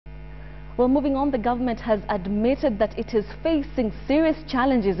Well, moving on, the government has admitted that it is facing serious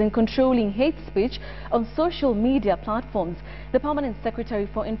challenges in controlling hate speech on social media platforms. The Permanent Secretary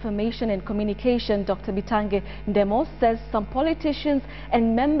for Information and Communication, Dr. Bitange Ndemo, says some politicians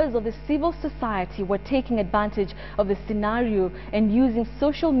and members of the civil society were taking advantage of the scenario and using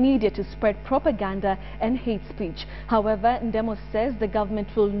social media to spread propaganda and hate speech. However, Ndemo says the government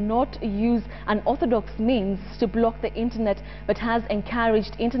will not use unorthodox means to block the internet, but has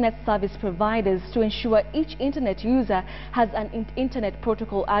encouraged internet service providers to ensure each internet user has an internet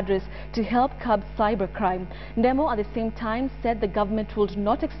protocol address to help curb cybercrime. Ndemo at the same time said the government would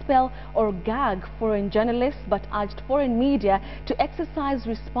not expel or gag foreign journalists, but urged foreign media to exercise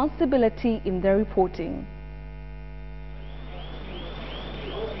responsibility in their reporting.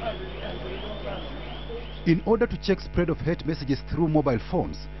 In order to check spread of hate messages through mobile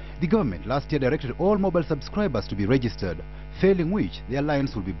phones, the government last year directed all mobile subscribers to be registered, failing which their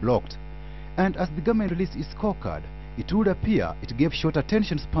lines will be blocked. And as the government released its scorecard, it would appear it gave short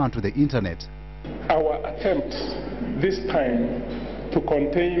attention span to the internet. Our attempts this time to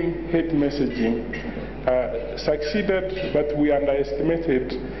contain hate messaging succeeded, but we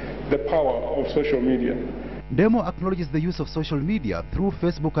underestimated the power of social media. Ndemo acknowledges the use of social media through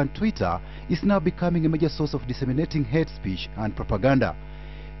Facebook and Twitter is now becoming a major source of disseminating hate speech and propaganda.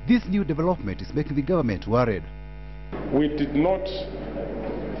 This new development is making the government worried. We did not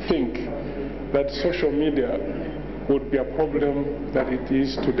think that social media would be a problem that it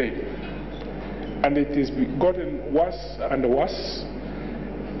is today. And it has gotten worse and worse,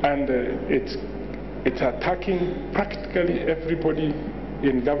 and it's attacking practically everybody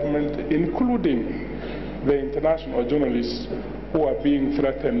in government, including the international journalists who are being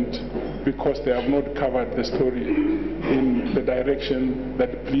threatened because they have not covered the story in the direction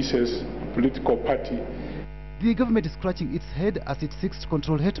that pleases political party. The government is scratching its head as it seeks to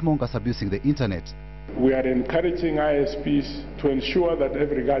control hate mongers abusing the internet. We are encouraging ISPs to ensure that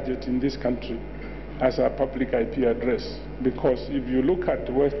every gadget in this country has a public IP address, because if you look at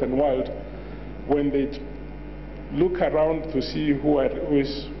the Western world, when they look around to see who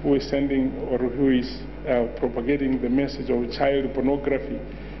is sending or who is propagating the message of child pornography,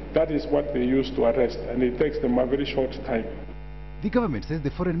 that is what they use to arrest, and it takes them a very short time. The government says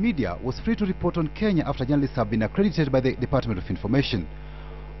the foreign media was free to report on Kenya after journalists have been accredited by the Department of Information.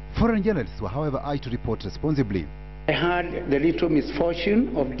 Foreign journalists were, however, urged to report responsibly. I had the little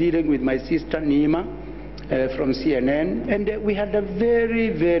misfortune of dealing with my sister Nima from CNN, and we had a very,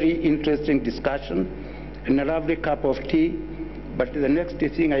 very interesting discussion and a lovely cup of tea. But the next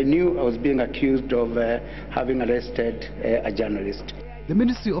thing I knew, I was being accused of having arrested a journalist. The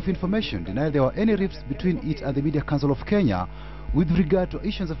Ministry of Information denied there were any rifts between it and the Media Council of Kenya with regard to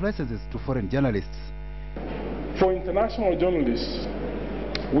issuance of licenses to foreign journalists. For international journalists,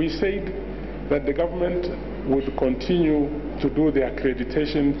 we said that the government would continue to do the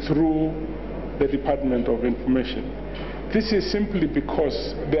accreditation through the Department of Information. This is simply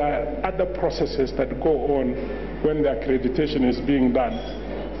because there are other processes that go on when the accreditation is being done.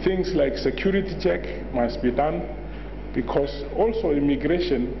 Things like security check must be done, because also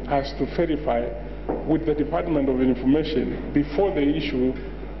immigration has to verify with the Department of Information before they issue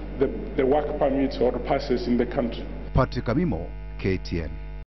the work permits or passes in the country. Patrick Amimo, KTN.